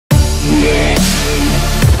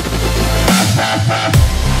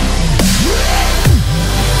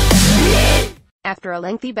After a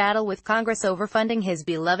lengthy battle with Congress over funding his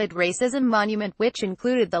beloved racism monument, which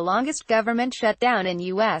included the longest government shutdown in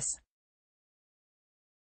U.S.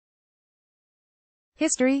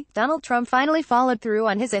 history, Donald Trump finally followed through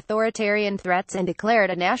on his authoritarian threats and declared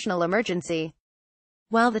a national emergency.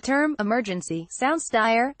 While the term emergency sounds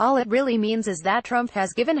dire, all it really means is that Trump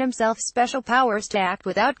has given himself special powers to act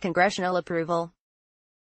without congressional approval.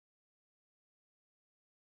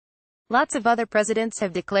 Lots of other presidents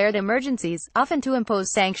have declared emergencies, often to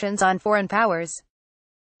impose sanctions on foreign powers.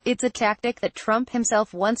 It's a tactic that Trump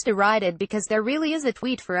himself once derided because there really is a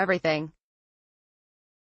tweet for everything.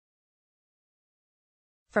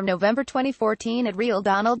 From November 2014 at Real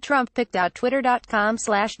Donald Trump picked out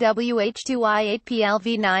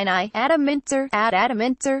twitter.com/WH2I8PLV9I Adam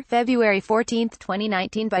Mintzer February 14,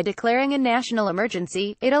 2019 By declaring a national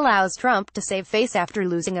emergency, it allows Trump to save face after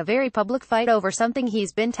losing a very public fight over something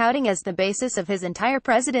he's been touting as the basis of his entire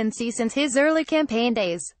presidency since his early campaign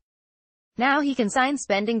days. Now he can sign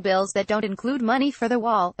spending bills that don't include money for the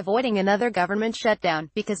wall, avoiding another government shutdown,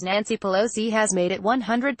 because Nancy Pelosi has made it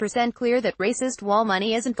 100% clear that racist wall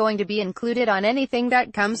money isn't going to be included on anything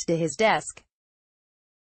that comes to his desk.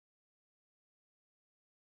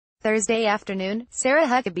 Thursday afternoon, Sarah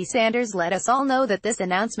Huckabee Sanders let us all know that this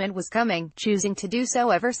announcement was coming, choosing to do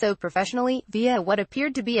so ever so professionally, via what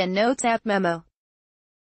appeared to be a Notes app memo.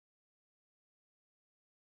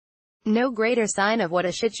 No greater sign of what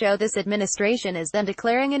a shit show this administration is than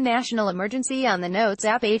declaring a national emergency on the Notes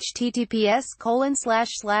app.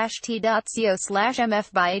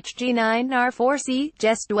 https://t.co/mf by HG9R4C,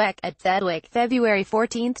 Jess Dweck, at Thedwick, February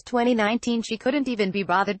 14, 2019 She couldn't even be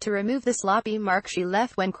bothered to remove the sloppy mark she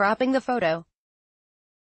left when cropping the photo.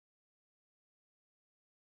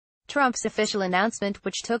 Trump's official announcement,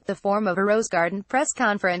 which took the form of a Rose Garden press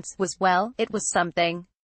conference, was, well, it was something.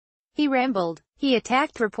 He rambled. He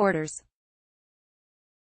attacked reporters.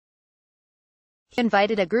 He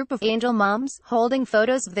invited a group of angel moms, holding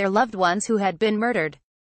photos of their loved ones who had been murdered.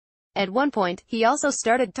 At one point, he also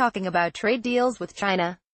started talking about trade deals with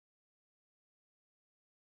China.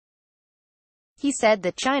 He said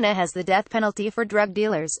that China has the death penalty for drug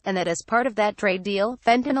dealers, and that as part of that trade deal,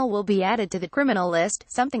 fentanyl will be added to the criminal list,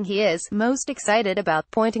 something he is most excited about.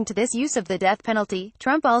 Pointing to this use of the death penalty,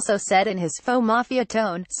 Trump also said in his faux mafia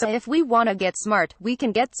tone, "So if we want to get smart, we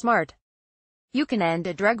can get smart. You can end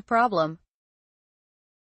a drug problem.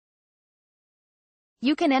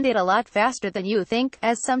 You can end it a lot faster than you think,"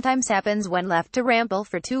 as sometimes happens when left to ramble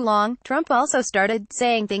for too long. Trump also started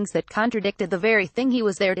saying things that contradicted the very thing he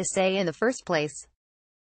was there to say in the first place.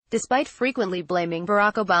 Despite frequently blaming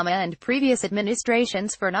Barack Obama and previous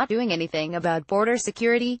administrations for not doing anything about border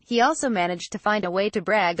security, he also managed to find a way to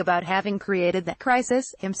brag about having created that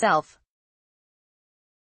crisis himself.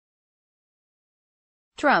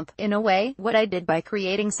 Trump, in a way, what I did by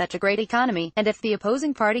creating such a great economy, and if the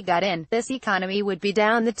opposing party got in, this economy would be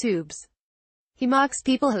down the tubes. He mocks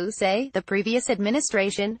people who say the previous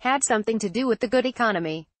administration had something to do with the good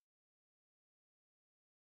economy.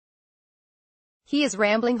 He is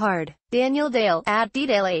rambling hard. Daniel Dale, at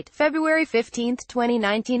 @DDale8, February 15,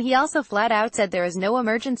 2019 He also flat out said there is no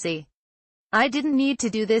emergency. I didn't need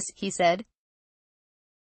to do this, he said.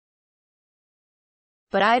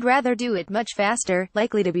 But I'd rather do it much faster,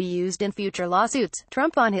 likely to be used in future lawsuits.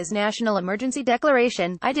 Trump on his national emergency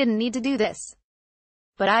declaration, I didn't need to do this.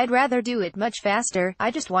 But I'd rather do it much faster,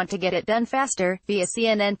 I just want to get it done faster, via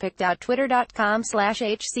CNN picked out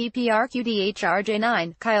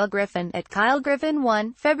twitter.com/HCPRQDHRJ9, Kyle Griffin, at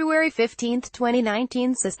KyleGriffin1, February 15,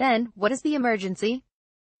 2019 Says then, what is the emergency?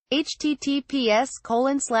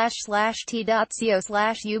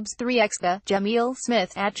 https://t.co/ubes3exca, Jamil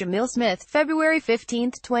Smith, at Jamil Smith, February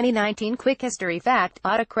 15, 2019 Quick history fact,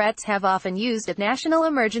 autocrats have often used a national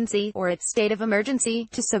emergency, or its state of emergency,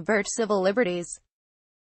 to subvert civil liberties.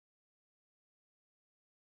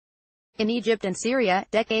 In Egypt and Syria,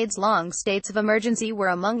 decades-long states of emergency were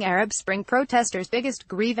among Arab Spring protesters' biggest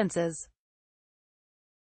grievances.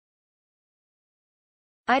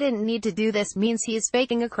 I didn't need to do this means he is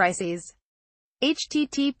faking a crisis.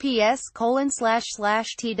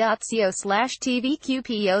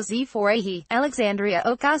 https://t.co/tvqpoz4ahe, Alexandria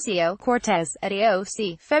Ocasio-Cortez, at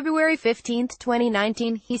AOC, February 15,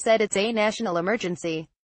 2019 He said it's a national emergency.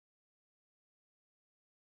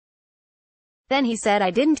 Then he said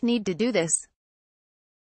I didn't need to do this.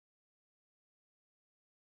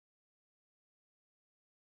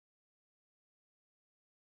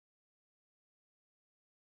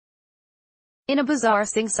 In a bizarre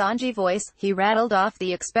sing-songy voice, he rattled off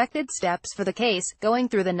the expected steps for the case, going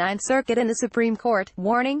through the Ninth Circuit and the Supreme Court.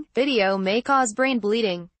 Warning: video may cause brain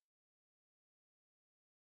bleeding.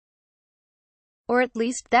 Or at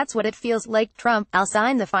least, that's what it feels like. Trump: I'll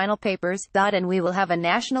sign the final papers, and we will have a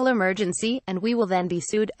national emergency, and we will then be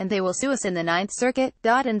sued, and they will sue us in the Ninth Circuit,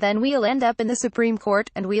 and then we'll end up in the Supreme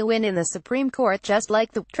Court, and we'll win in the Supreme Court just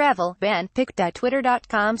like the travel ban.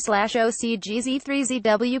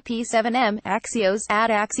 pic.twitter.com/OCGZ3ZWP7M, Axios,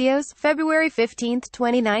 @Axios, February 15,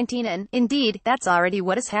 2019. And, indeed, that's already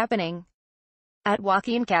what is happening.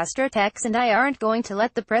 Joaquin Castro texts, and I aren't going to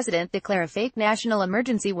let the president declare a fake national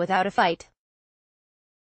emergency without a fight.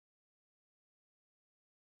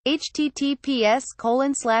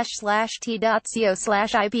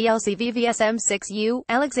 https://t.co/iplcvvsm6u,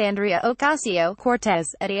 Alexandria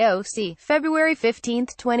Ocasio-Cortez, @AOC, February 15,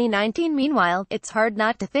 2019. Meanwhile, it's hard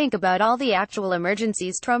not to think about all the actual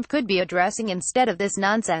emergencies Trump could be addressing instead of this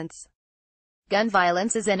nonsense. Gun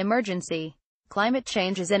violence is an emergency. Climate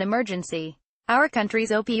change is an emergency. Our country's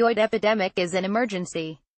opioid epidemic is an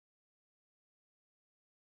emergency.